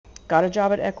got a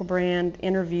job at Equibrand,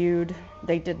 interviewed.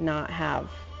 They did not have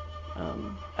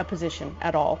a position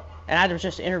at all. And I was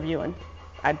just interviewing.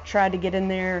 I tried to get in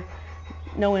there,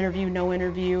 no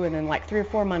interview. And then like 3 or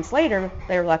 4 months later,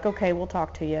 they were like, okay, we'll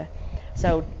talk to you.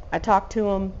 So I talked to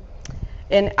them.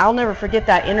 And I'll never forget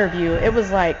that interview. It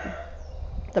was like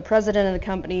the president of the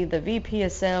company, the VP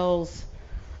of sales,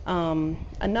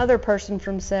 another person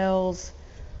from sales,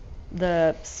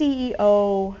 the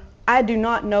CEO. I do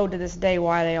not know to this day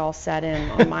why they all sat in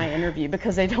on my interview,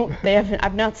 because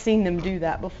I've not seen them do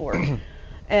that before.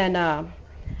 And I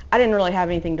didn't really have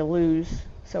anything to lose,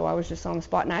 so I was just on the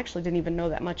spot, and I actually didn't even know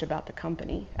that much about the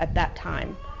company at that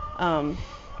time.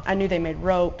 I knew they made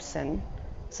ropes and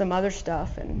some other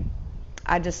stuff, and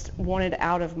I just wanted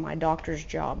out of my doctor's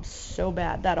job so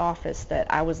bad, that office,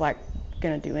 that I was like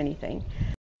gonna do anything.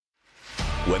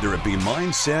 Whether it be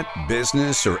mindset,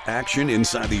 business, or action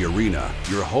inside the arena,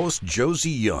 your host, Josie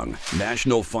Young,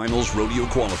 National Finals Rodeo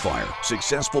qualifier,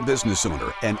 successful business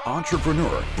owner, and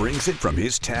entrepreneur, brings it from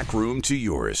his tack room to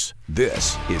yours.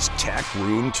 This is Tack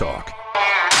Room Talk.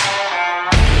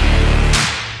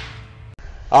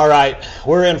 All right,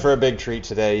 we're in for a big treat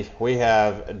today. We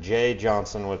have Jeye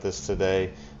Johnson with us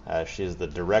today. She is the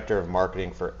Director of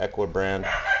Marketing for Equibrand.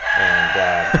 And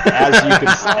as you can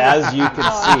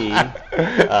see,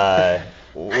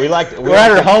 we're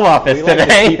at her home office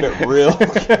today. To keep it real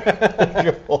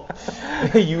casual.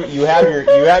 You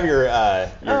have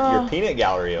your peanut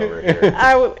gallery over here.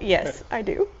 Yes, I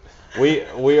do.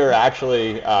 We are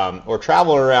actually we're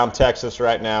traveling around Texas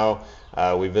right now.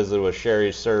 We visited with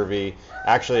Sherry Servey.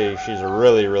 Actually, she's a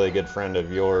really, really good friend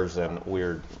of yours, and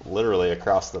we're literally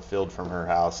across the field from her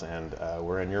house, and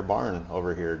we're in your barn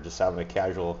over here just having a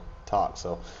casual talk.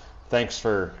 So thanks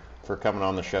for coming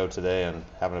on the show today and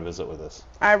having a visit with us.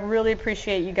 I really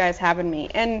appreciate you guys having me,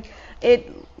 and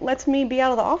it lets me be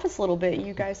out of the office a little bit.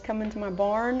 You guys come into my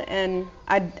barn, and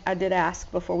I did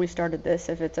ask before we started this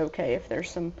if it's okay if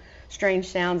there's some strange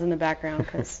sounds in the background,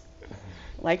 because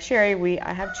like Sherry,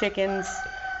 I have chickens,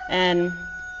 and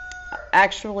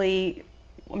actually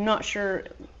I'm not sure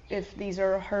if these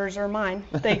are hers or mine.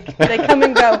 They come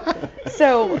and go.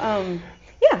 So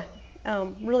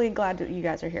really glad that you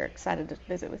guys are here. Excited to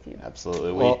visit with you.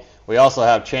 Absolutely. We also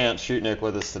have Chance Shutnick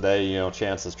with us today. You know,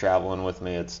 Chance is traveling with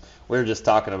me. We were just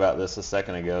talking about this a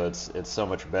second ago. It's so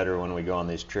much better when we go on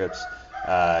these trips.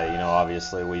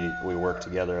 Obviously we work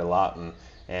together a lot,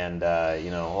 and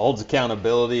holds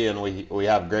accountability, and we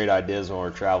have great ideas when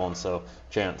we're traveling. So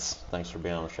Chance, thanks for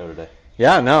being on the show today.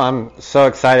 Yeah, no, I'm so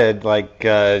excited. Like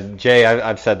Jay,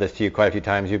 I've said this to you quite a few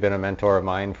times. You've been a mentor of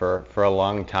mine for a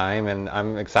long time, and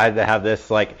I'm excited to have this.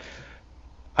 Like,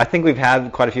 I think we've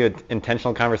had quite a few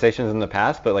intentional conversations in the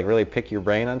past, but like really pick your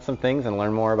brain on some things and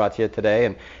learn more about you today.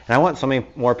 And I want so many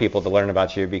more people to learn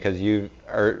about you, because you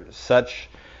are such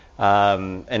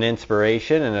an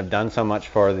inspiration and have done so much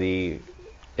for the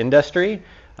industry.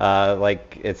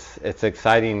 It's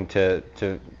exciting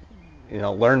to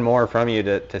learn more from you,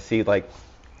 to see like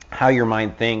how your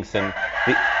mind thinks and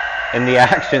the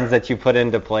actions that you put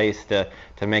into place to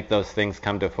make those things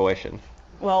come to fruition.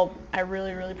 Well, I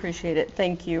really, really appreciate it.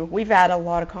 Thank you. We've had a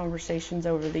lot of conversations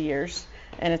over the years,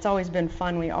 and it's always been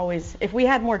fun. If we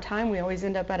had more time, we always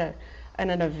end up at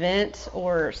an event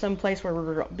or some place where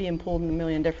we're being pulled in a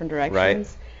million different directions.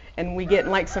 Right. And we get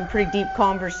in like some pretty deep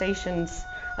conversations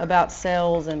about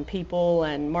sales and people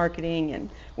and marketing, and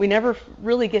we never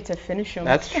really get to finish them.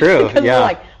 That's true. Because yeah. we're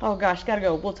like, oh gosh, gotta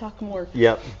go. We'll talk more.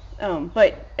 Yep.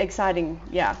 But exciting,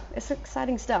 yeah, it's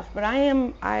exciting stuff. But I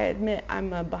admit,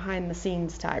 I'm a behind the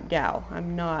scenes type gal.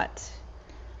 I'm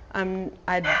good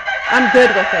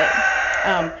with it.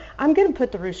 I'm gonna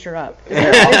put the rooster up. Is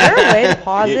there a way to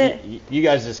pause it? You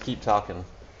guys just keep talking.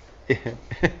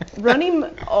 Run him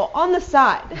on the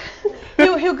side.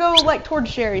 He'll go like towards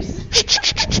Sherry's.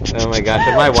 Oh my gosh,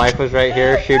 if my wife was right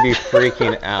here, she'd be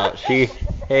freaking out. She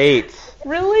hates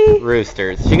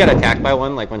roosters. She got attacked by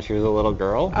one like when she was a little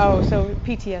girl. Oh, so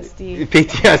PTSD.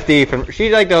 PTSD from she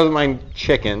doesn't mind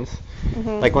chickens.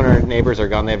 Mm-hmm. Like when her neighbors are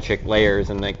gone, they have chick layers,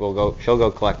 and like she'll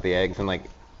go collect the eggs and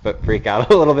but freak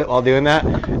out a little bit while doing that.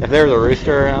 If there was a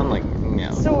rooster around, like,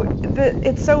 yeah. So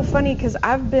it's so funny, because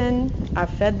I've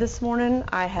fed this morning.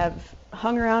 I have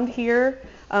hung around here.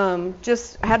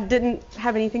 Didn't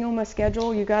have anything on my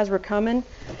schedule. You guys were coming,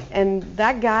 and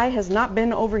that guy has not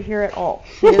been over here at all.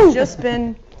 He has just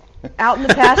been out in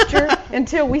the pasture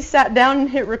until we sat down and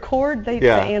hit record.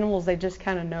 The animals, they just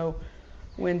kind of know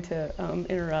when to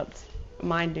interrupt.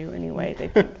 Mine do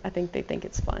anyway. I think they think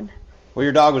it's fun. Well,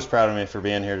 your dog was proud of me for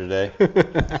being here today.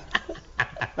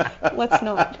 Let's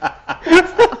not.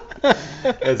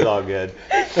 It's all good.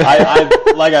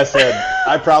 I like I said,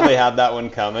 I probably had that one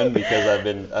coming because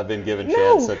I've been giving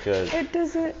Chance such a. It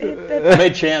doesn't. I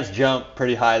made Chance jump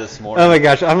pretty high this morning. Oh my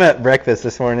gosh, I'm at breakfast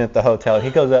this morning at the hotel. He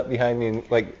goes up behind me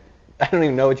and like, I don't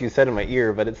even know what you said in my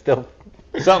ear, but it's still.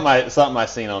 Something I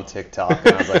seen on TikTok,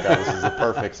 and I was like, oh, this is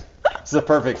the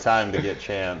perfect time to get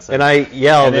Chance. And I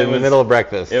yelled in the middle of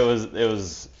breakfast. It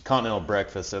was continental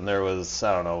breakfast, and there was,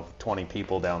 I don't know, 20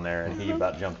 people down there, and he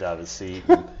about jumped out of his seat,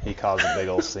 and he caused a big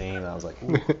old scene. I was like,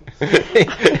 ooh.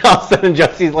 All of a sudden,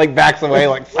 Jesse's like backs away,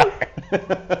 like, sorry.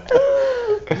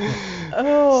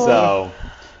 Oh. So,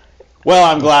 well,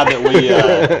 I'm glad that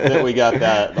we got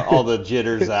that, all the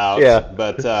jitters out. Yeah.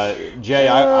 But Jay,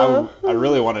 I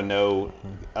really want to know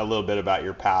a little bit about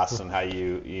your past and how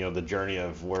you know the journey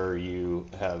of where you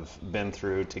have been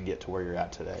through to get to where you're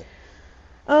at today.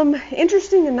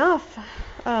 Interesting enough,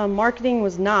 marketing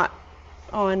was not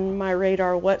on my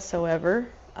radar whatsoever.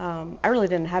 I really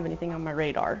didn't have anything on my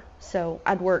radar. So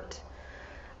I'd worked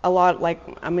a lot,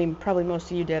 probably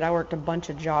most of you did. I worked a bunch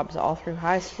of jobs all through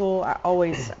high school. I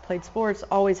always played sports,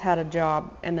 always had a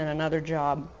job and then another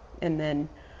job, and then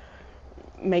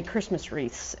made Christmas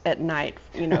wreaths at night,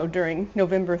 during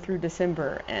November through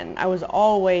December. And I was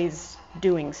always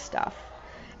doing stuff.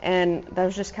 And that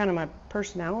was just kind of my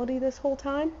personality this whole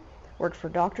time. Worked for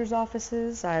doctor's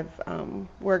offices. I've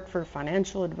worked for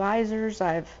financial advisors.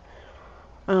 I've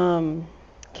can't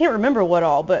remember what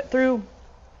all, but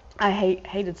I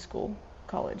hated school,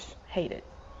 college, hated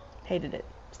it,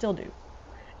 still do.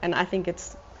 And I think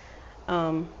it's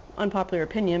unpopular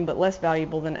opinion, but less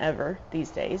valuable than ever these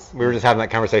days. We were just having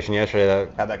that conversation yesterday.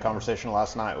 Had that conversation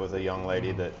last night with a young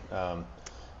lady that,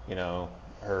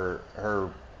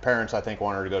 her parents, I think,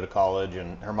 wanted her to go to college,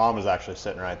 and her mom was actually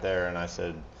sitting right there, and I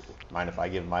said, mind if I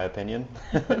give my opinion?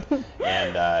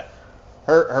 And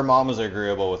her mom was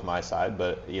agreeable with my side,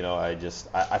 but,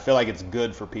 I feel like it's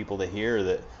good for people to hear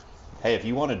that, hey, if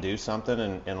you want to do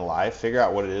something in life, figure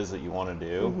out what it is that you want to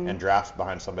do, and draft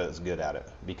behind somebody that's good at it.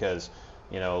 Because,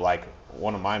 like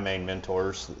one of my main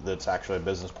mentors that's actually a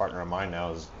business partner of mine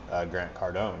now is Grant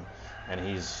Cardone, and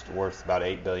he's worth about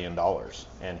 $8 billion.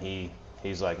 And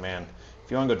he's like, man,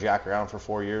 if you want to go jack around for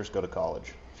 4 years, go to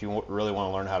college. If you really want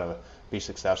to learn how to be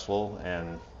successful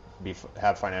and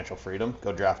have financial freedom,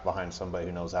 go draft behind somebody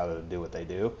who knows how to do what they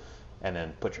do, and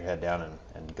then put your head down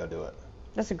and go do it.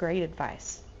 That's a great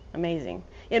advice. Amazing.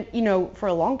 For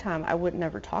a long time, I would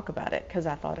never talk about it because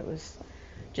I thought it was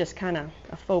just kind of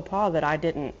a faux pas that I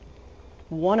didn't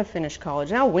want to finish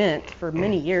college. And I went for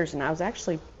many years, and I was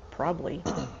actually probably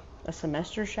a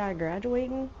semester shy of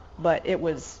graduating, but it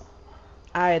was,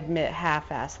 I admit,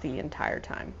 half-assed the entire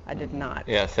time. I did not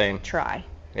same. try.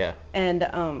 Yeah.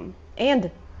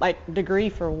 And like degree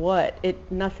for what?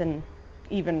 Nothing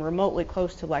even remotely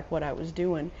close to like what I was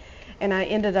doing. And I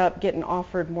ended up getting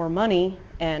offered more money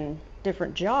and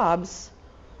different jobs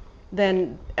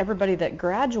than everybody that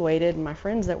graduated. My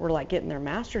friends that were like getting their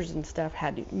masters and stuff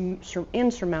had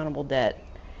insurmountable debt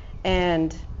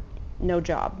and no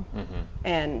job.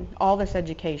 And all this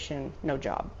education, no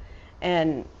job.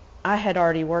 And I had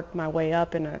already worked my way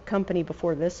up in a company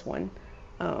before this one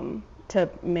to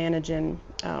managing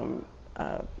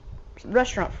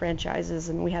restaurant franchises,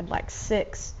 and we had like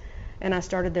 6. And I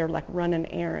started there like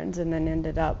running errands, and then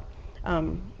ended up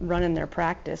running their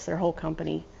practice, their whole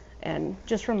company, and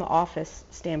just from the office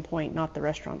standpoint, not the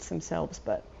restaurants themselves,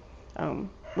 but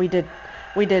we did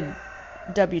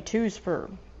W-2s for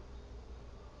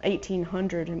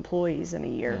 1,800 employees in a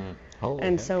year.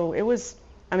 And so it was,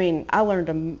 I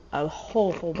learned a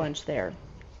whole bunch there.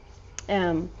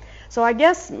 So I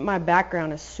guess my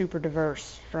background is super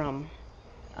diverse, from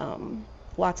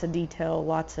lots of detail,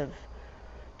 lots of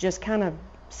just kind of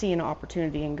seeing an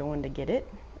opportunity and going to get it,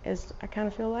 as I kind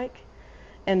of feel like.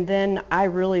 And then I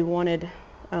really wanted,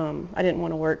 I didn't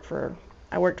want to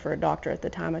I worked for a doctor at the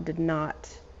time. I did not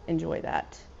enjoy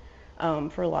that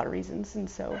for a lot of reasons. And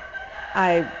so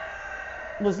I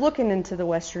was looking into the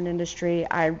Western industry.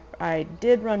 I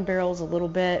did run barrels a little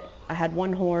bit. I had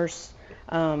one horse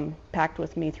packed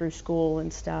with me through school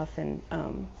and stuff. And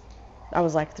I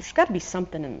was like, there's got to be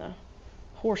something in the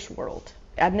horse world.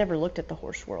 I'd never looked at the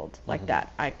horse world like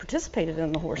that. I participated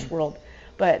in the horse world,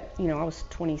 but I was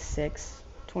 26,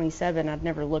 27. I'd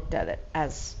never looked at it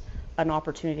as an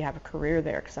opportunity to have a career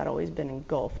there because I'd always been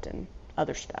engulfed in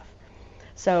other stuff.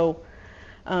 So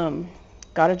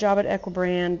got a job at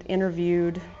Equibrand,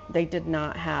 interviewed. They did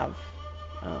not have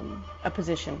a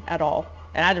position at all,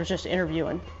 and I was just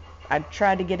interviewing. I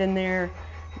tried to get in there,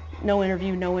 no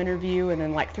interview, and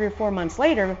then like 3 or 4 months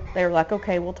later, they were like,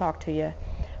 okay, we'll talk to you.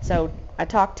 So I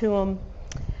talked to them,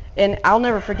 And I'll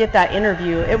never forget that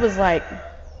interview. It was like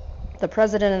the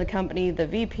president of the company, the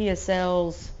VP of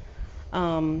sales,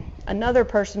 another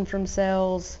person from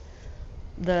sales,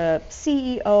 the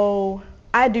CEO.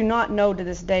 I do not know to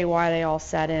this day why they all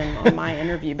sat in on my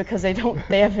interview, because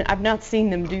I've not seen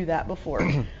them do that before.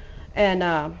 And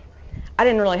I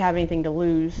didn't really have anything to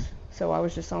lose, so I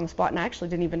was just on the spot, and I actually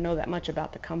didn't even know that much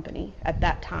about the company at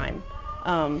that time.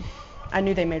 I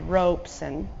knew they made ropes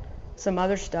and some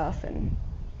other stuff, and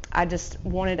I just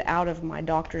wanted out of my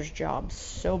doctor's job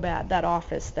so bad, that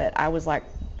office, that I was like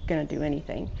gonna do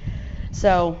anything.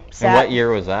 So And what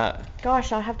year was that?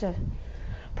 Gosh, I'll have to,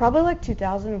 probably like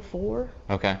 2004.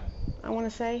 Okay. I want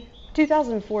to say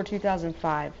 2004,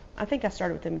 2005. I think I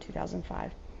started with them in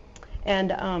 2005.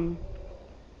 And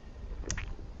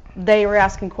they were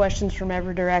asking questions from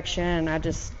every direction, and I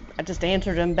just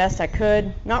answered them best I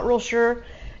could. Not real sure.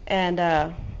 And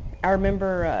I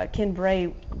remember Ken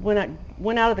Bray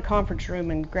went out of the conference room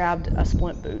and grabbed a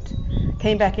splint boot,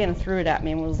 came back in and threw it at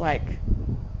me and was like,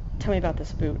 "Tell me about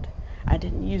this boot." I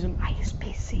didn't use them. I used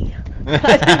PC.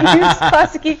 I didn't use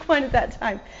Classic Equine at that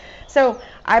time. So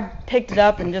I picked it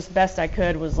up and just best I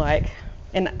could was like,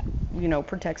 and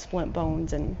protect splint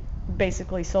bones, and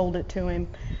basically sold it to him.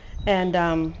 And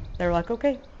they were like,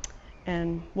 "Okay,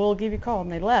 and we'll give you a call."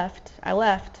 And they left. I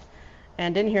left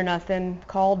and didn't hear nothing.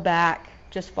 Called back,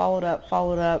 just followed up.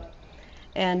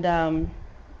 And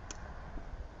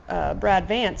Brad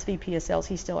Vance, VP of sales,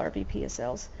 he's still our VP of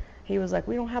sales. He was like,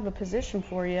 "We don't have a position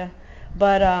for you,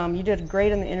 but you did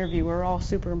great in the interview. We're all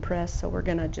super impressed, so we're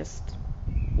gonna just,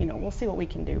 we'll see what we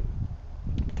can do."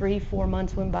 3-4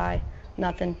 months went by,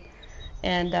 nothing.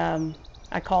 And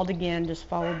I called again, just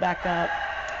followed back up.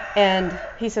 And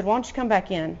he said, "Why don't you come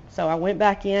back in?" So I went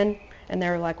back in, and they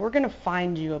were like, "We're gonna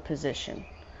find you a position."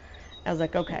 I was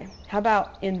like, "Okay, how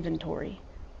about inventory?" I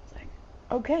was like,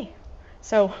 "Okay."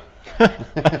 So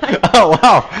oh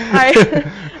wow.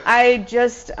 I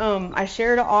just I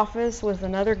shared an office with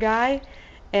another guy,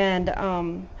 and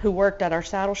who worked at our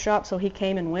saddle shop, so he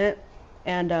came and went,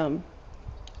 and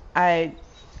I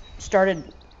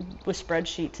started with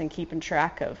spreadsheets and keeping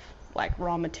track of like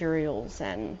raw materials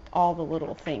and all the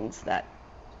little things that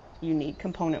you need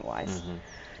component wise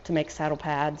to make saddle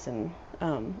pads. And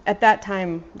at that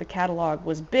time the catalog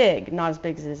was big, not as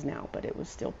big as it is now, but it was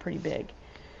still pretty big.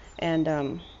 And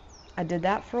I did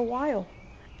that for a while,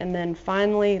 and then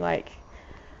finally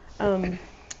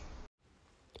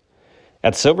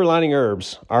At Silver Lining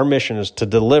Herbs, our mission is to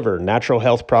deliver natural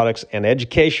health products and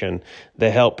education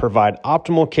that help provide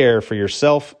optimal care for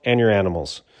yourself and your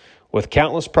animals. With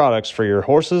countless products for your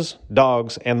horses,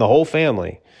 dogs, and the whole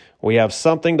family, we have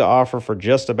something to offer for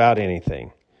just about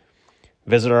anything.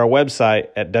 Visit our website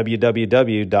at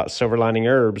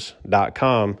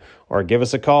www.silverliningherbs.com or give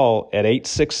us a call at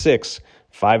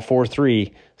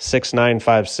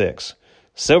 866-543-6956.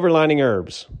 Silver Lining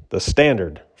Herbs, the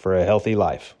standard for a healthy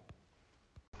life.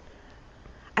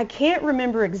 I can't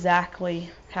remember exactly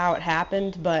how it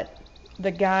happened, but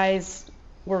the guys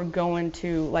were going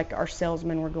to, like our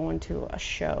salesmen were going to a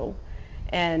show,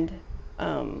 and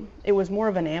it was more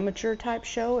of an amateur type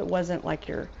show. It wasn't like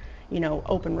your,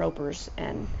 open ropers,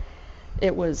 and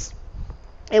it was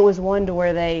one to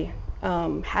where they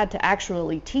had to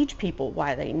actually teach people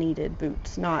why they needed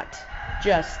boots, not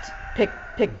just pick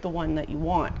the one that you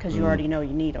want because you already know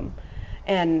you need them.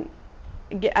 And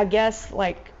I guess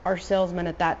like our salesmen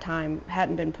at that time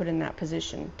hadn't been put in that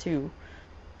position to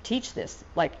teach this,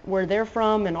 like where they're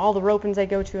from and all the ropings they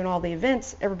go to and all the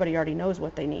events, everybody already knows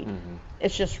what they need.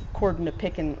 It's just according to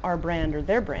picking our brand or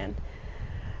their brand.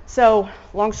 So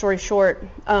long story short,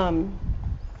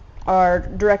 our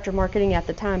director of marketing at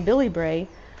the time, Billy Bray,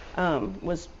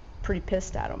 was pretty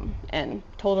pissed at them and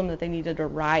told them that they needed to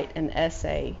write an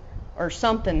essay or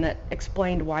something that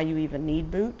explained why you even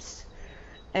need boots.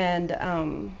 And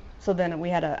so then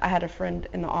I had a friend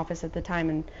in the office at the time,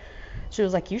 and she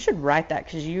was like, "You should write that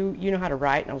because you know how to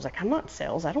write." And I was like, "I'm not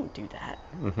sales, I don't do that."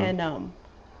 And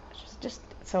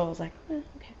so I was like,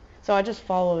 okay. So I just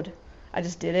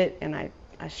did it, and I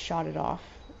shot it off,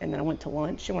 and then I went to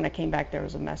lunch. And when I came back, there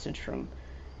was a message from,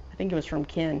 I think it was from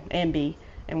Ken Amby,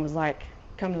 and was like,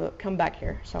 come back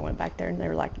here. So I went back there, and they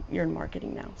were like, "You're in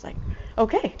marketing now." I was like,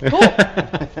 "Okay, cool."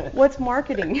 What's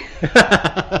marketing?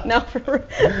 No,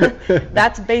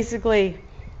 that's basically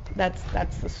that's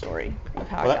the story of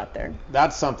how I got there.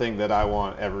 That's something that I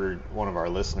want every one of our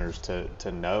listeners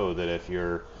to know, that if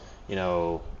you're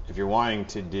wanting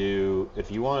to do,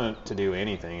 if you want to do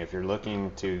anything, if you're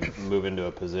looking to move into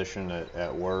a position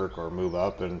at work or move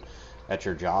up and at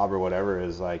your job or whatever,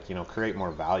 is like, create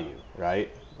more value, right?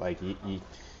 Like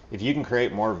if you can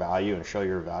create more value and show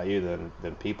your value,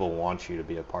 then people want you to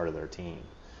be a part of their team.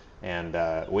 And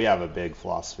we have a big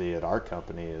philosophy at our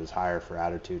company is hire for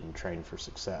attitude and train for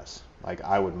success. Like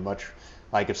I would much,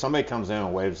 like if somebody comes in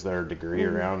and waves their degree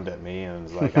around at me and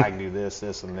is like, I can do this,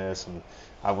 this, and this, and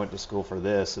I went to school for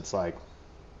this, it's like,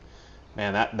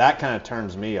 man, that kind of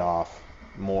turns me off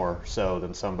more so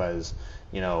than somebody's,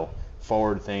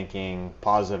 forward thinking,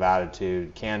 positive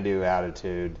attitude, can do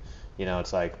attitude.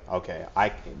 It's like, okay,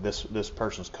 this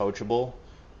person's coachable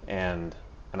and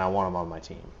I want them on my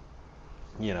team.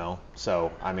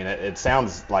 So I mean it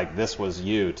sounds like this was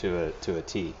you to a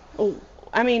T. Oh,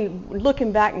 I mean,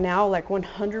 looking back now, like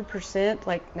 100%,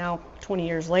 like now 20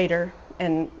 years later,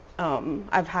 and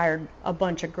I've hired a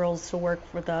bunch of girls to work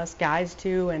with us, guys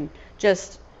too, and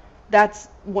just that's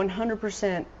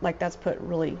 100%, like that's put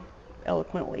really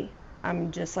eloquently.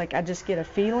 I'm just like, I just get a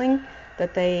feeling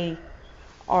that they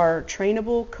are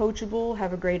trainable, coachable,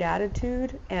 have a great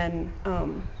attitude, and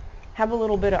have a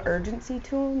little bit of urgency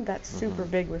to them. That's super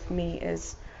big with me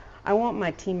is I want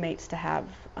my teammates to have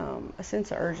a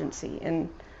sense of urgency, and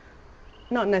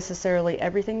not necessarily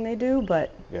everything they do,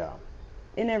 but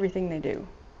in everything they do,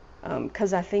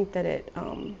 because I think that it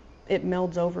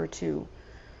melds over to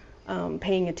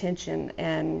paying attention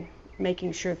and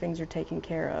making sure things are taken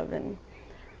care of. And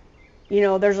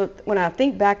when I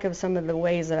think back of some of the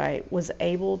ways that I was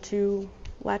able to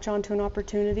latch onto an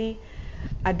opportunity,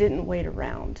 I didn't wait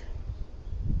around.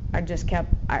 I just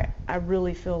kept, I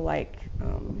really feel like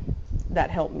that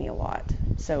helped me a lot.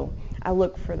 So I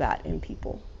look for that in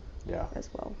people as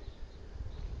well.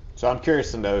 So I'm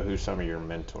curious to know who some of your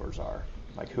mentors are.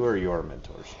 Like, who are your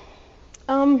mentors?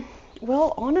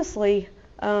 Well, honestly,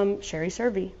 Sherry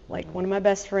Servey, like one of my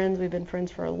best friends. We've been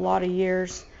friends for a lot of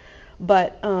years.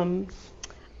 But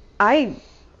I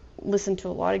listened to a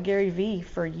lot of Gary Vee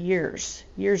for years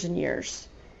and years.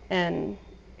 And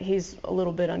he's a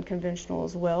little bit unconventional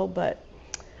as well.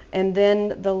 And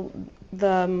then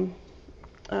the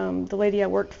lady I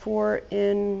worked for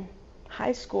in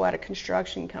high school at a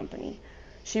construction company,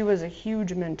 she was a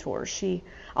huge mentor.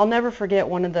 I'll never forget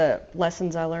one of the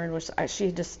lessons I learned was I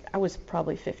was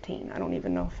probably 15. I don't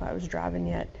even know if I was driving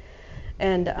yet.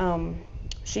 And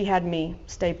she had me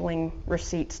stapling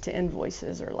receipts to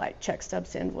invoices or like check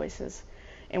stubs to invoices,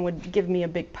 and would give me a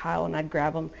big pile, and I'd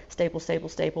grab them,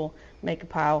 staple, make a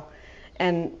pile.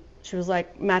 And she was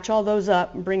like, match all those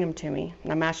up and bring them to me.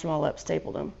 And I matched them all up,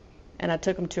 stapled them, and I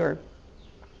took them to her.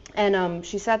 And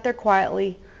she sat there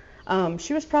quietly.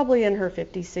 She was probably in her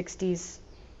 50s, 60s,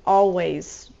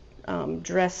 always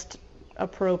dressed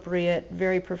appropriate,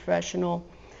 very professional.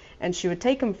 And she would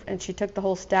take them, and she took the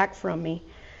whole stack from me.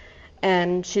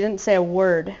 And she didn't say a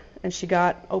word. And she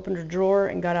opened her drawer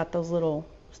and got out those little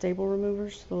staple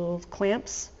removers, the little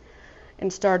clamps,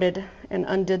 and started and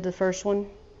undid the first one,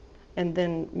 and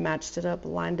then matched it up,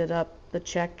 lined it up, the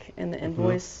check and the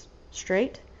invoice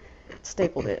straight,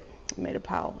 stapled it, made a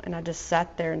pile. And I just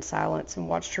sat there in silence and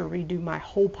watched her redo my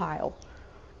whole pile,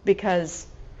 because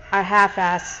I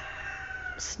half-ass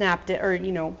snapped it, or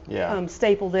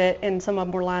stapled it, and some of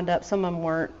them were lined up, some of them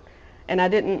weren't, and I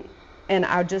didn't. And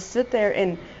I would just sit there,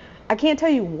 and I can't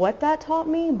tell you what that taught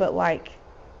me, but like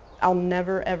I'll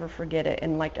never ever forget it.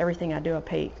 And like everything I do, I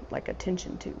pay like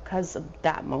attention to because of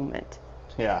that moment.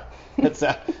 Yeah, it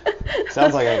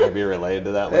sounds like I could be related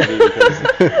to that lady, because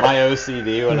my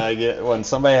OCD, when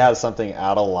somebody has something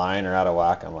out of line or out of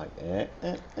whack, I'm like,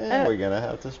 we're gonna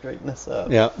have to straighten this up.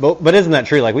 Yeah, but isn't that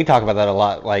true? Like we talk about that a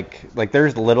lot. Like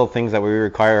there's little things that we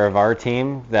require of our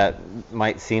team that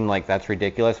might seem like that's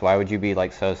ridiculous. Why would you be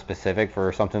like so specific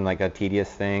for something like a tedious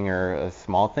thing or a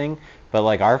small thing? But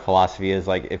like our philosophy is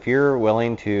like, if you're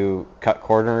willing to cut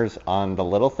corners on the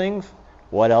little things,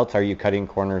 what else are you cutting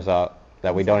corners up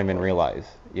that we don't even realize,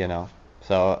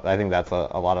 So I think that's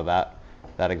a lot of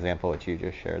that example which you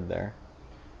just shared there.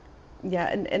 Yeah,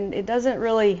 and it doesn't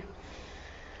really,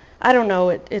 I don't know,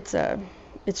 it's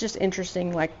just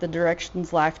interesting, like the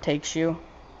directions life takes you,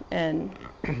 and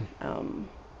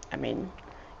I mean,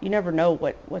 you never know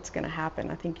what's going to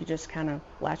happen. I think you just kind of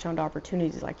latch onto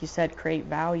opportunities, like you said, create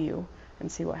value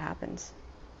and see what happens.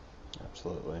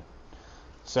 Absolutely.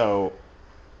 So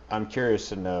I'm curious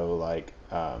to know, like,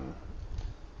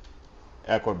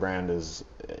 Equibrand is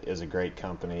a great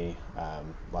company.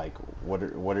 Like, what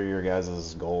are your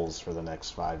guys' goals for the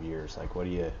next 5 years? Like, what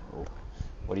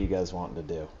are you guys wanting to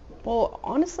do? Well,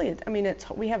 honestly, I mean,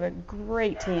 we have a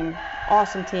great team,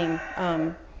 awesome team.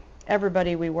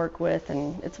 Everybody we work with,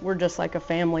 and we're just like a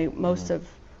family. Most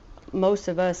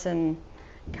of us, and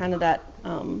kind of that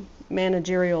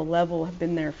managerial level, have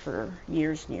been there for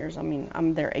years and years. I mean,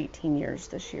 I'm there 18 years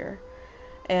this year,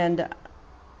 and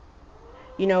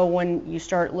you know, when you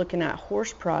start looking at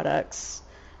horse products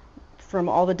from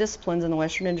all the disciplines in the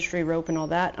Western industry, rope and all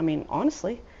that, I mean,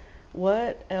 honestly,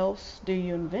 what else do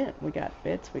you invent? We got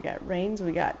bits, we got reins,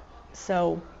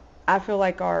 so I feel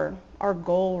like our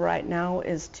goal right now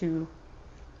is to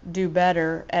do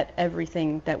better at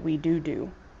everything that we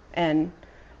do. And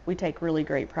we take really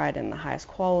great pride in the highest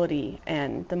quality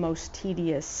and the most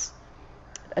tedious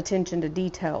attention to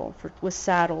detail with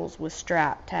saddles, with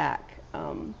strap, tack.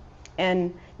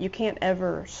 And you can't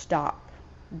ever stop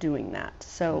doing that.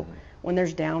 So when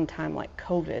there's downtime like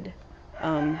COVID,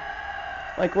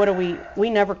 like we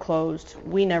never closed.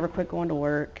 We never quit going to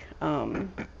work.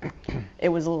 It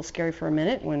was a little scary for a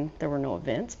minute when there were no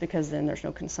events, because then there's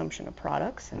no consumption of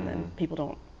products, and then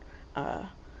people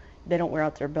they don't wear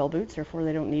out their bell boots, therefore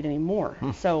they don't need any more.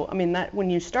 So, I mean, that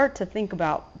when you start to think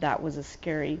about that was a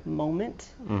scary moment.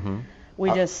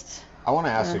 I want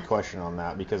to ask a question on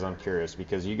that, because I'm curious,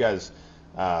 because you guys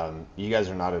are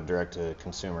not a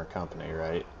direct-to-consumer company,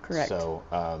 right? Correct. So,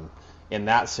 in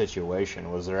that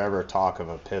situation, was there ever talk of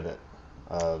a pivot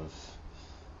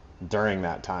during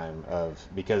that time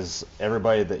because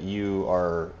everybody that you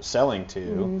are selling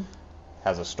to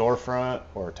has a storefront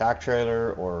or a tack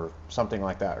trailer or something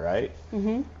like that, right?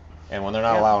 And when they're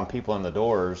not allowing people in the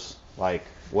doors, like,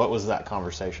 what was that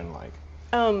conversation like?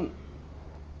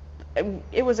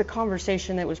 It was a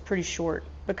conversation that was pretty short,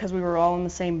 because we were all in the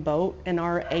same boat, and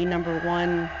our number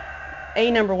one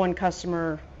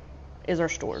customer is our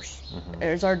stores.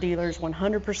 There's our dealers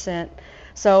 100%.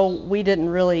 So we didn't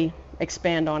really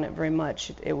expand on it very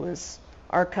much. It was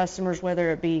our customers,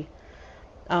 whether it be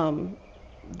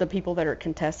the people that are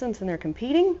contestants and they're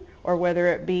competing, or whether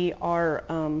it be our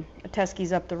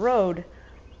Teskies up the road.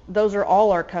 Those are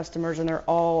all our customers, and they're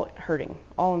all hurting,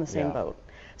 all in the same boat.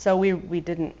 So we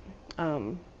didn't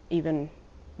even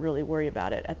really worry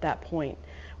about it at that point.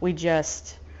 We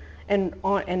just and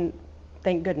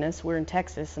thank goodness we're in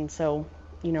Texas, and so,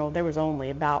 you know, there was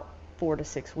only about 4 to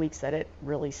 6 weeks that it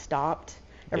really stopped.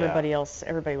 Everybody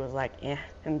was like,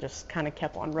 and just kind of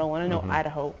kept on rolling. I know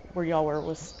Idaho, where y'all were,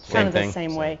 was kind of the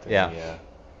same way. Yeah.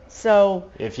 So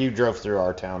if you drove through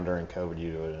our town during COVID,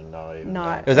 you would have not even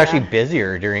done it was actually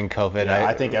busier during COVID. Yeah,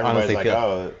 I think everybody's like,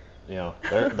 oh, you know,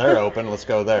 they're open, let's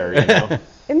go there. You know?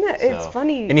 Isn't that, it's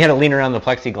funny. And you had to lean around the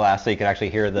plexiglass so you could actually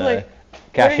hear the like,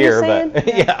 cashier.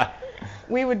 But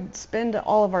we would spend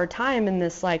all of our time in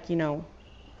this, like, you know,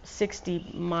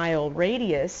 60-mile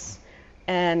radius,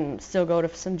 and still go to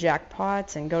some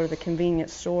jackpots and go to the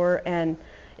convenience store, and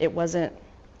it wasn't.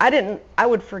 I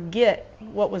would forget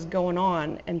what was going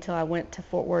on until I went to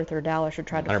Fort Worth or Dallas or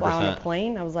tried to fly on a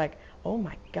plane. I was like, oh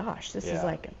my gosh, this is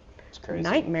like a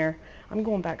nightmare. I'm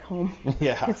going back home.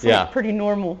 It's like pretty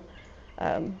normal.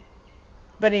 But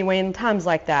anyway, in times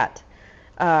like that,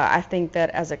 I think that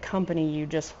as a company, you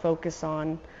just focus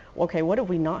on, okay, what have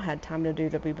we not had time to do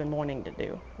that we've been wanting to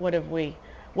do? What do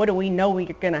we know we're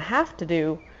going to have to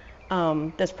do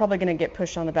that's probably going to get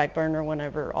pushed on the back burner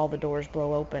whenever all the doors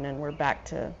blow open and we're back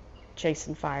to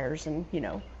chasing fires and, you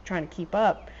know, trying to keep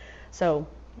up. So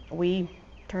we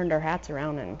turned our hats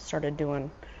around and started doing,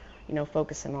 you know,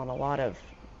 focusing on a lot of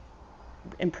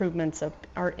improvements of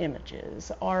our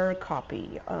images, our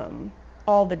copy,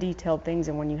 all the detailed things.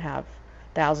 And when you have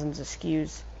thousands of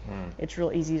SKUs, it's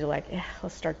real easy to like,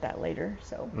 let's start that later.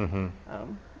 So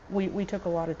we took a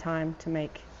lot of time to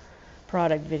make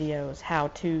product videos,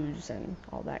 how-tos, and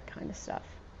all that kind of stuff.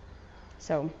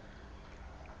 So,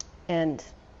 and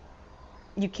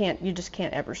you just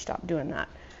can't ever stop doing that.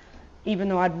 Even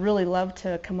though I'd really love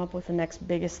to come up with the next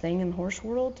biggest thing in the horse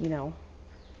world, you know,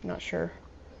 I'm not sure.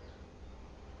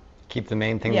 Keep the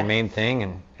main thing the main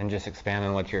thing, and just expand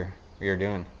on what you're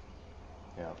doing.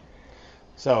 Yeah.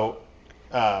 So,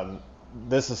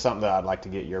 this is something that I'd like to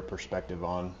get your perspective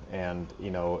on, and,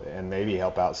 you know, and maybe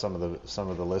help out some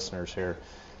of the listeners here.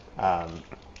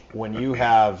 When you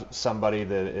have somebody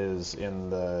that is in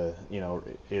the, you know,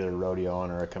 either rodeoing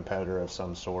or a competitor of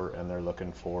some sort, and they're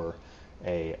looking for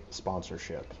a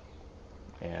sponsorship,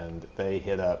 and they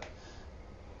hit up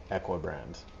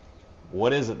Equibrand,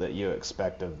 what is it that you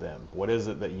expect of them? What is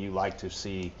it that you like to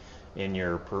see in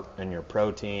your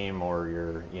pro team, or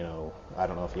your, you know, I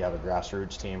don't know if you have a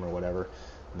grassroots team or whatever,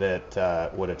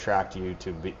 that would attract you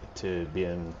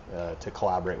to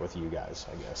collaborate with you guys,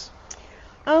 I guess?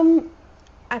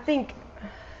 I think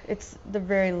it's the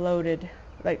very loaded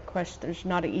question. There's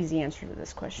not an easy answer to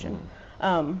this question.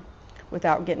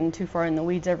 Without getting too far in the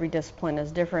weeds, every discipline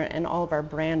is different, and all of our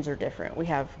brands are different. We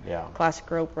have Classic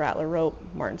Rope, Rattler Rope,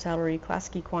 Martin Saddlery,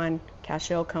 Classic Equine,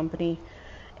 Cashel Company,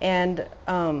 and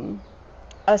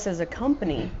us as a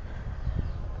company,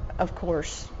 of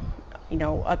course,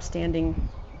 upstanding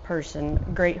person,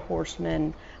 great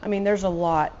horseman. I mean, there's a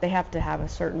lot. They have to have a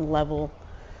certain level.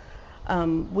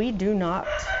 We do not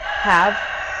have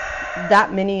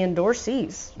that many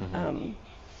endorsees.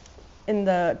 In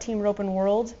the team roping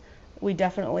world, we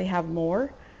definitely have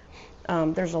more.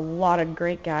 There's a lot of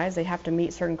great guys. They have to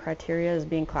meet certain criteria as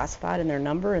being classified in their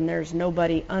number, and there's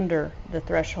nobody under the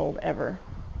threshold ever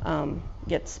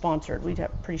gets sponsored. We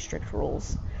have pretty strict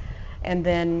rules. And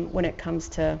then when it comes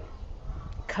to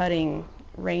cutting,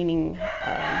 reining,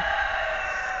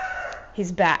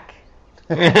 he's back.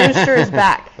 The rooster is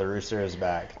back. The rooster is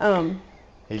back.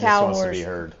 He just Cow wants horse, to be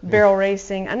heard. barrel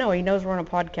racing. I know he knows we're on a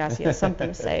podcast. He has something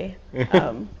to say.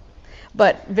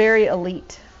 But very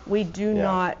elite. We do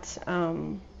not.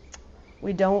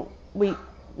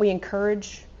 We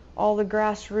encourage all the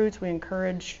grassroots. We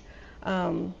encourage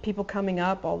people coming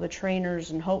up, all the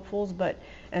trainers and hopefuls. But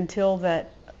until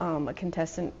that a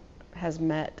contestant has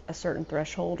met a certain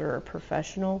threshold or a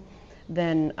professional,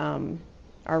 then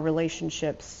our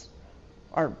relationships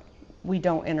are. We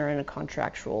don't enter in a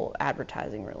contractual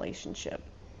advertising relationship.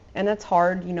 And that's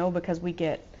hard, because we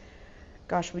get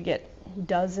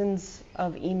dozens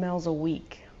of emails a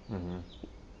week,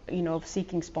 of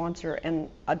seeking sponsor,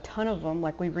 and a ton of them,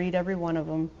 like we read every one of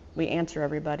them, we answer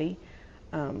everybody.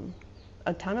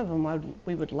 A ton of them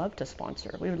we would love to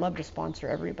sponsor. We would love to sponsor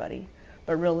everybody.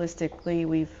 But realistically,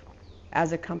 we've,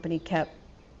 as a company, kept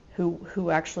who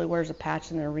actually wears a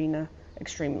patch in the arena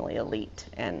extremely elite.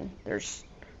 And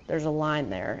there's a line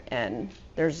there, and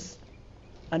there's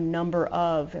a number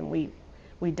of, and we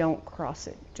don't cross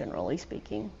it, generally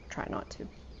speaking. Try not to.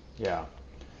 Yeah.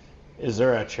 Is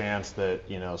there a chance that,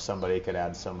 somebody could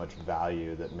add so much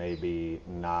value that maybe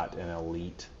not an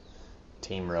elite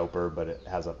team roper, but it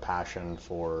has a passion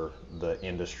for the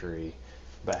industry,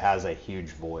 but has a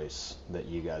huge voice that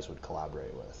you guys would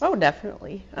collaborate with? Oh,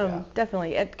 definitely.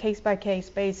 Definitely. At case-by-case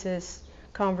basis,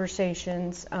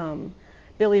 conversations.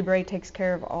 Billy Bray takes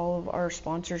care of all of our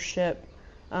sponsorships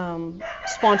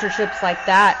like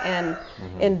that, and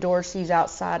endorsees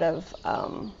outside of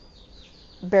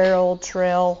barrel,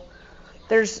 trail.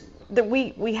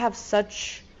 We have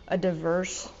such a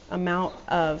diverse amount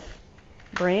of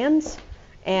brands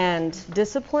and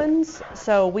disciplines,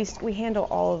 so we handle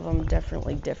all of them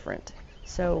definitely different.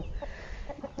 So,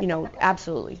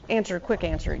 absolutely. Quick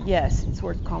answer, yes, it's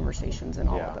worth conversations in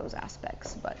all of those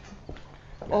aspects, but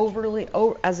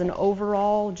as an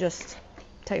overall, just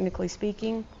technically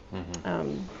speaking,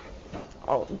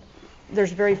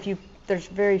 there's very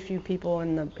few people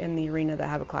in the arena that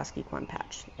have a Classic Equine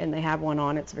patch, and they have one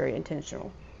on. It's very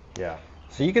intentional. Yeah.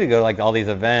 So you get to go to like all these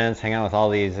events, hang out with all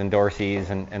these endorsees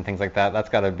and things like that. That's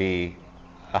got to be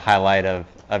a highlight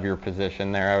of your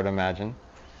position there, I would imagine.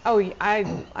 Oh,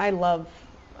 I love,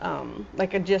 I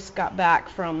just got back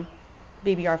from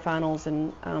BBR finals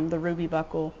and the Ruby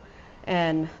Buckle.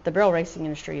 And the barrel racing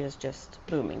industry is just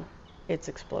booming. It's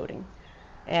exploding.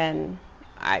 And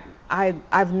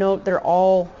I've known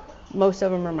most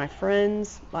of them are my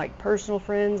friends, like personal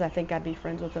friends. I think I'd be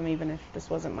friends with them even if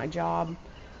this wasn't my job.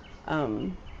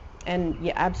 And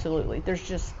yeah, absolutely. There's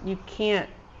just, you can't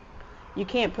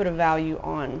put a value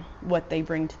on what they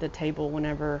bring to the table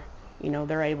whenever,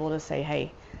 they're able to say,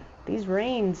 hey, these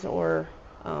reins or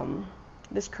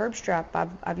this curb strap,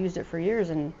 I've used it for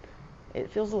years and it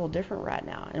feels a little different right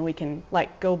now, and we can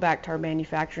go back to our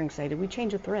manufacturing and say, did we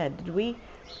change a thread?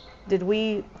 Did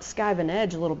we skive an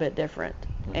edge a little bit different?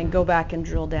 And go back and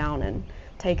drill down and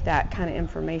take that kind of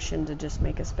information to just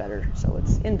make us better. So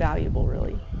it's invaluable,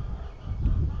 really.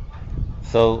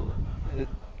 So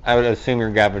I would assume you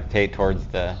gravitate towards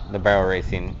the barrel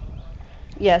racing.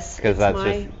 Yes, because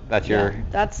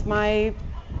that's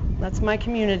my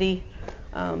community,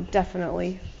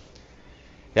 definitely.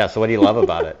 Yeah. So what do you love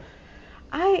about it?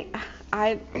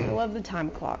 I love the time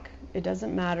clock. It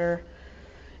doesn't matter.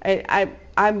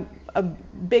 I'm a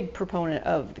big proponent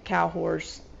of the cow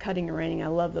horse, cutting and reining. I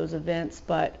love those events,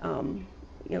 but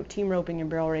team roping and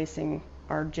barrel racing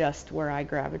are just where I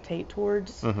gravitate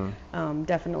towards.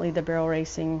 Definitely the barrel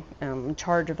racing. I'm in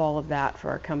charge of all of that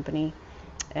for our company,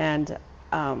 and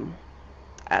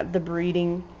the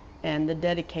breeding and the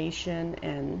dedication,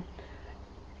 and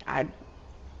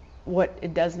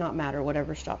it does not matter.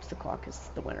 Whatever stops the clock is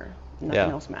the winner.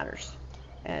 Nothing else matters.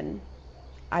 And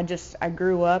I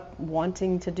grew up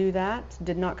wanting to do that.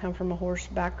 Did not come from a horse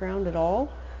background at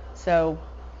all. So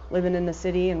living in the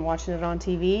city and watching it on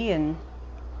TV and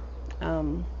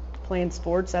playing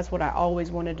sports, that's what I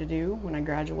always wanted to do when I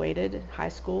graduated high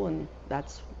school, and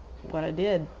that's what I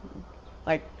did.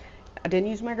 I didn't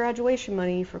use my graduation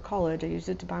money for college. I used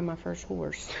it to buy my first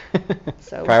horse.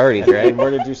 So Priorities, right? And where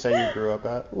did you say you grew up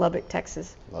at? Lubbock,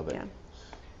 Texas. Lubbock. Yeah.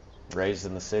 Raised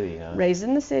in the city, huh? Raised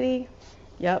in the city.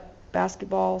 Yep.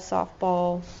 Basketball,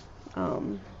 softball.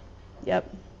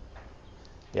 Yep.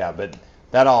 Yeah, but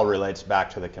that all relates back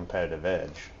to the competitive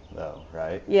edge, though,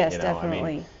 right? Yes, you know,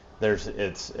 definitely. I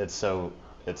mean,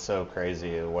 it's so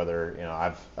crazy.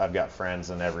 Whether I've got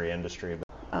friends in every industry.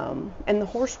 And the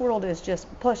horse world is just,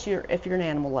 plus if you're an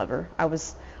animal lover. I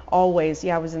was always,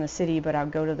 I was in the city, but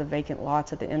I'd go to the vacant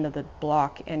lots at the end of the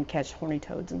block and catch horny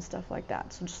toads and stuff like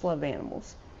that. So just love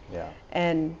animals. Yeah.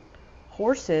 And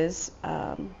horses,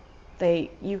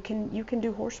 you can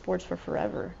do horse sports for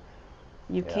forever.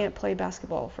 You can't play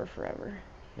basketball for forever.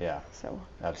 Yeah. So.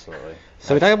 Absolutely.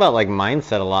 So we talk about like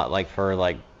mindset a lot, like for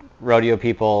like rodeo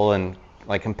people and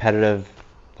like competitive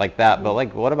like that, but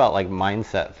like what about like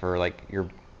mindset for like your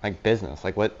like business?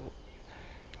 Like what?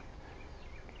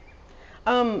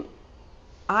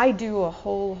 I do a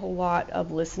whole lot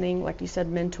of listening, like you said,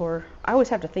 mentor. I always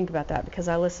have to think about that because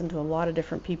I listen to a lot of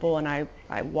different people and I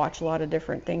watch a lot of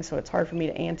different things, so it's hard for me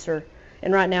to answer.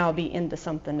 And right now I'll be into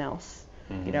something else,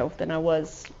 than I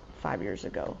was 5 years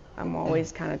ago. I'm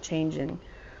always kind of changing.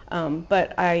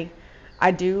 But I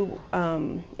do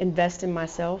invest in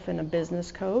myself and a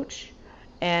business coach,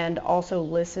 and also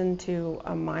listen to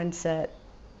a mindset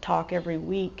talk every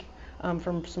week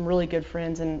from some really good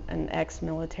friends and an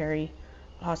ex-military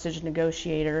hostage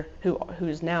negotiator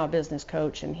who's now a business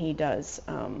coach, and he does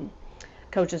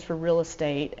coaches for real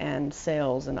estate and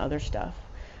sales and other stuff.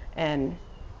 And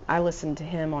I listen to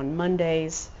him on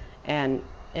Mondays and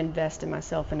invest in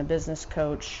myself in a business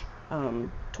coach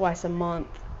twice a month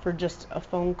for just a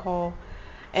phone call.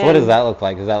 So what does that look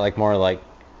like? Is that like more like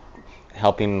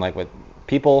helping like with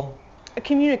people?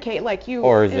 Communicate like you.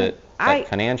 Or is it like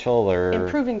financial or?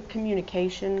 Improving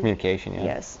communication. Communication, yeah.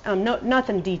 Yes.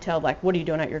 Nothing detailed like what are you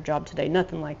doing at your job today?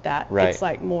 Nothing like that. Right. It's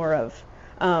like more of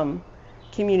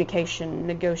communication,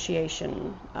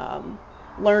 negotiation,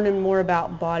 learning more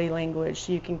about body language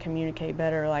so you can communicate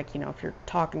better. Like, if you're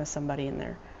talking to somebody and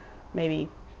they're maybe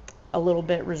a little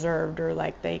bit reserved or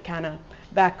like they kind of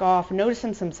back off,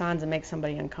 noticing some signs that make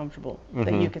somebody uncomfortable,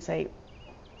 that you could say,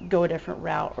 go a different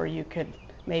route, or you could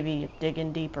maybe dig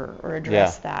in deeper or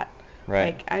address that.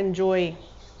 Right. Like, I enjoy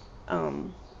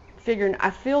I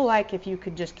feel like if you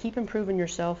could just keep improving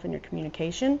yourself and your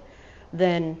communication,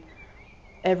 then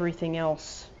everything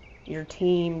else, your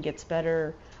team gets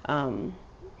better,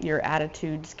 your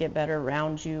attitudes get better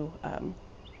around you.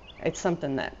 It's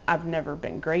something that I've never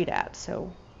been great at,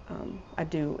 so I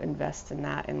do invest in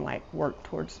that and like work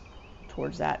towards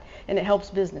that, and it helps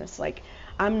business. Like,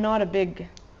 I'm not a big,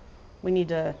 we need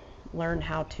to learn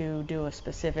how to do a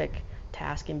specific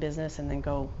task in business and then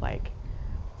go like,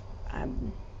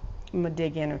 I'm gonna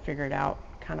dig in and figure it out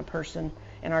kind of person.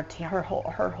 And her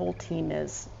whole team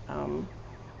is,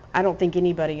 I don't think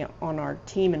anybody on our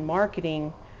team in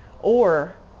marketing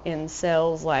or in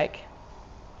sales like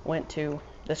went to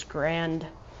this grand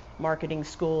marketing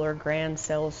school or grand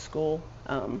sales school.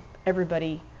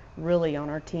 Everybody really on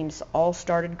our teams all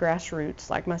started grassroots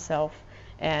like myself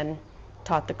and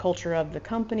taught the culture of the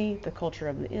company, the culture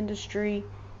of the industry,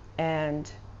 and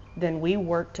then we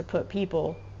worked to put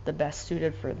people the best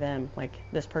suited for them. Like,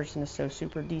 this person is so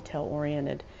super detail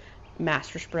oriented,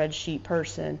 master spreadsheet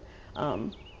person,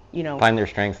 find their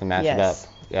strengths and match it up.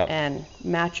 Yep. And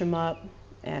match them up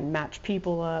and match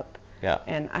people up. Yeah.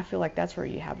 And I feel like that's where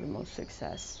you have the most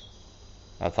success.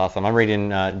 That's awesome. I'm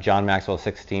reading John Maxwell's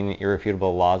 16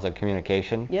 Irrefutable Laws of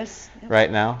Communication. Yes.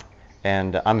 Right now.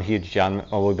 And I'm a huge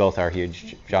we both are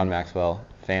huge John Maxwell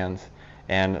fans.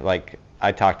 And like,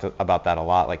 I talked about that a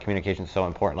lot. Like, communication is so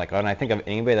important. Like, when I think of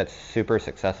anybody that's super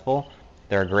successful,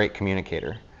 they're a great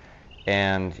communicator.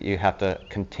 And you have to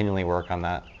continually work on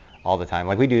that all the time.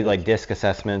 Like, we do like DISC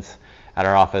assessments at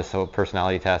our office, so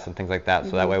personality tests and things like that.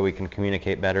 So that way we can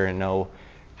communicate better and know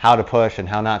how to push and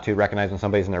how not to, recognize when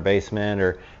somebody's in their basement,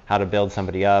 or how to build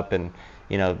somebody up, and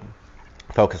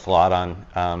focus a lot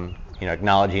on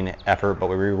acknowledging effort, but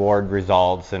we reward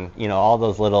results, and all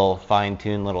those little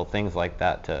fine-tuned little things like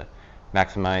that to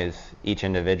maximize each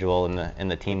individual in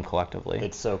the team collectively.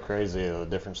 It's so crazy, the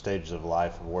different stages of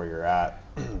life of where you're at,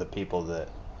 the people that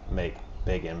make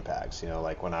big impacts.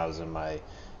 Like when I was in my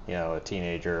a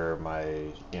teenager, or my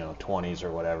 20s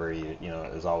or whatever,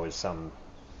 there's always some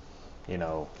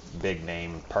big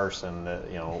name person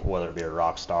that, whether it be a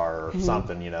rock star or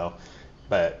something,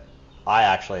 but I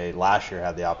actually last year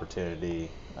had the opportunity,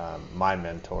 my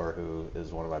mentor, who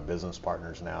is one of my business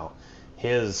partners now,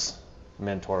 his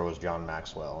mentor was John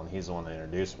Maxwell, and he's the one that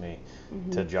introduced me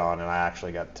to John, and I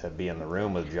actually got to be in the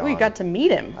room with John. Oh, you got to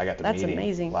meet him. I got to That's meet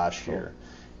amazing. him last year.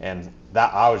 And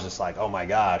that I was just like, oh my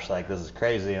gosh, like this is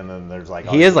crazy. And then there's like,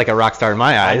 he is like a rock star in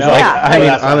my eyes. I know. Like, Yeah. I mean,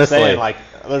 That's what I'm honestly, saying. Like,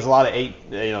 there's a lot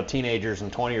of teenagers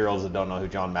and 20-year-olds that don't know who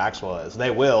John Maxwell is.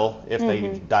 They will if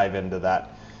they dive into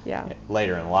that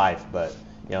later in life. But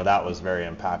that was very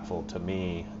impactful to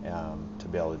me to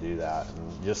be able to do that,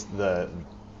 and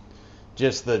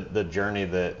just the journey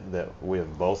that we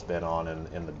have both been on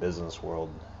in the business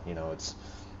world. It's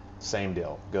same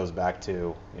deal. Goes back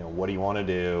to what do you want to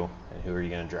do and who are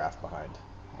you going to draft behind,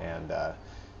 and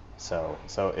so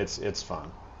it's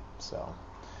fun. So,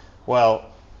 well,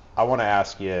 I want to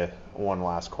ask you one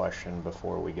last question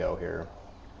before we go here.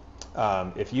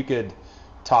 If you could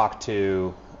talk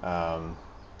to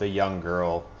the young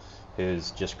girl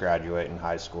who's just graduating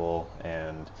high school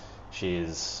and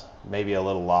she's maybe a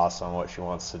little lost on what she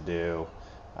wants to do,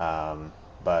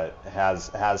 but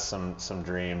has some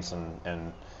dreams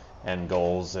and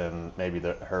goals, and maybe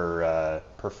her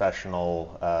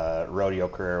professional rodeo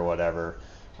career or whatever,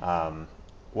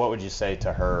 what would you say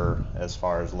to her as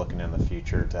far as looking in the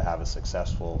future to have a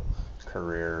successful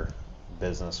career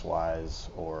business-wise,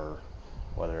 or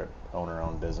whether it own her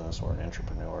own business or an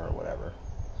entrepreneur or whatever?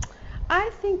 I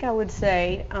think I would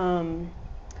say, no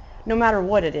matter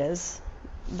what it is,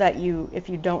 that if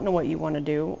you don't know what you want to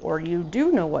do, or you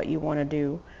do know what you want to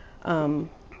do,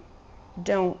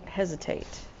 don't hesitate.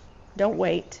 Don't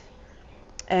wait.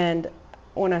 And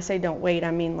when I say don't wait,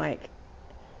 I mean like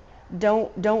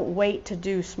don't wait to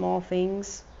do small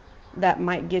things that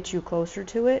might get you closer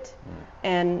to it,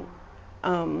 and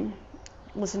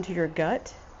listen to your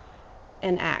gut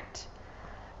and act.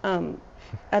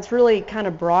 That's really kind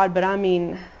of broad, but I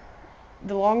mean,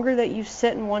 the longer that you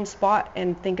sit in one spot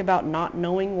and think about not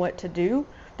knowing what to do,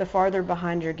 the farther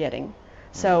behind you're getting.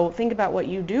 So think about what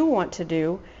you do want to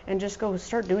do and just go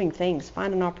start doing things.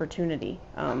 Find an opportunity.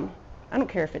 I don't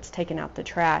care if it's taking out the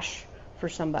trash for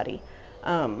somebody.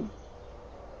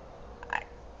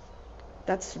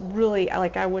 That's really,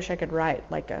 like, I wish I could write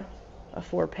like a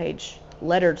 4-page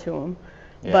letter to them.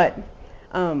 Yeah.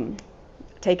 But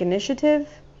take initiative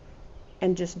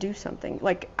and just do something.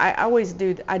 Like I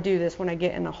do this when I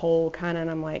get in a hole kind of, and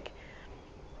I'm like,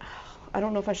 I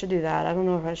don't know if I should do that. I don't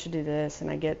know if I should do this.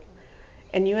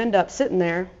 And you end up sitting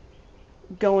there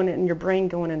going in your brain,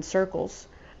 going in circles.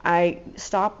 I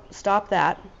stop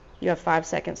that. You have 5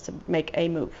 seconds to make a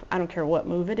move. I don't care what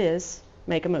move it is,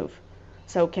 make a move.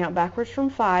 So count backwards from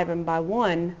 5, and by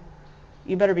 1,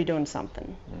 you better be doing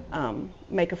something.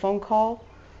 Make a phone call,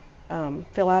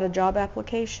 fill out a job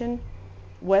application.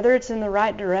 Whether it's in the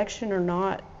right direction or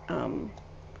not,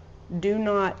 do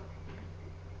not,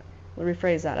 let me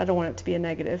rephrase that, I don't want it to be a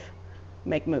negative.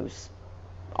 Make moves,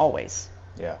 always.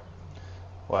 Yeah.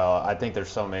 Well, I think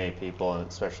there's so many people, and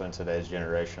especially in today's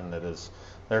generation,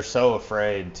 they're so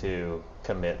afraid to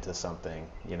commit to something,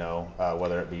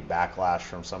 whether it be backlash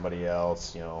from somebody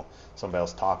else, somebody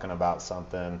else talking about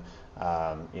something,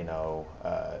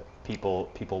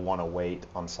 people want to wait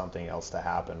on something else to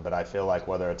happen. But I feel like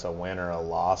whether it's a win or a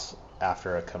loss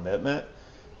after a commitment,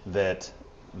 that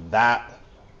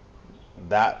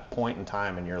point in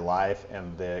time in your life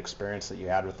and the experience that you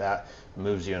had with that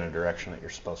moves you in a direction that you're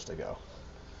supposed to go.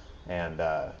 And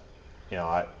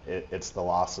it's the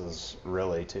losses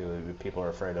really too. People are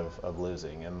afraid of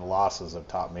losing, and the losses have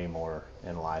taught me more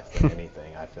in life than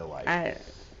anything, I feel like. I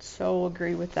so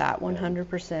agree with that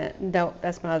 100%.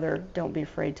 That's my other, don't be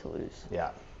afraid to lose.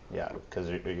 Yeah, because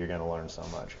you're going to learn so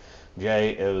much.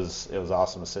 Jay, it was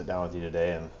awesome to sit down with you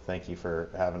today, and thank you for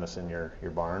having us in your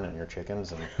barn and your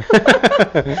chickens and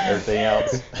everything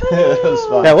else. It was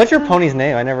fun. Yeah, what's your pony's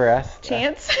name? I never asked.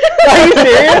 Chance. Are you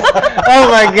serious? Oh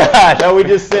my gosh. No, we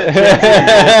just sit.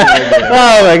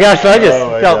 Oh my gosh, I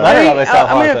just felt better about myself.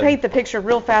 I'm going to paint the picture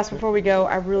real fast before we go.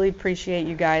 I really appreciate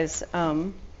you guys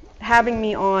having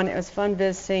me on. It was fun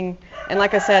visiting, and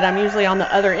like I said, I'm usually on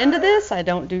the other end of this. I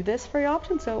don't do this very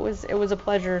often, so it was a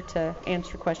pleasure to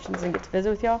answer questions and get to visit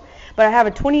with y'all. But I have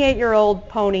a 28-year-old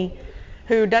pony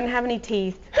who doesn't have any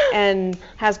teeth and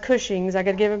has Cushing's. I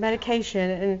got to give it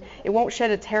medication, and it won't shed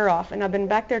its hair off, and I've been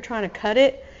back there trying to cut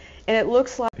it, and it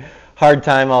looks like hard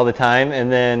time all the time,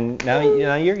 and then now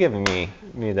you're giving me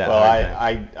that hard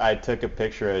time. I took a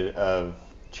picture of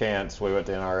Chance. We went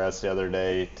to NRS the other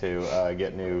day to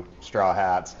get new straw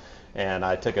hats, and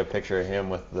I took a picture of him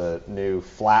with the new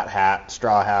flat hat,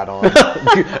 straw hat on.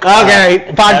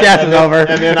 Okay, podcast is over.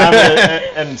 And then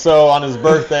and so on his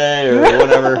birthday or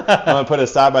whatever, I'm gonna put a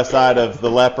side by side of the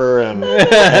leper and him in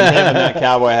that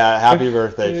cowboy hat. Happy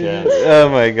birthday, Chance. Oh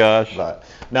my gosh. But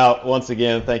now, once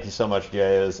again, thank you so much,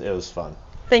 Jay. It was fun.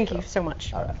 Thank you so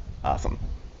much. All right. Awesome.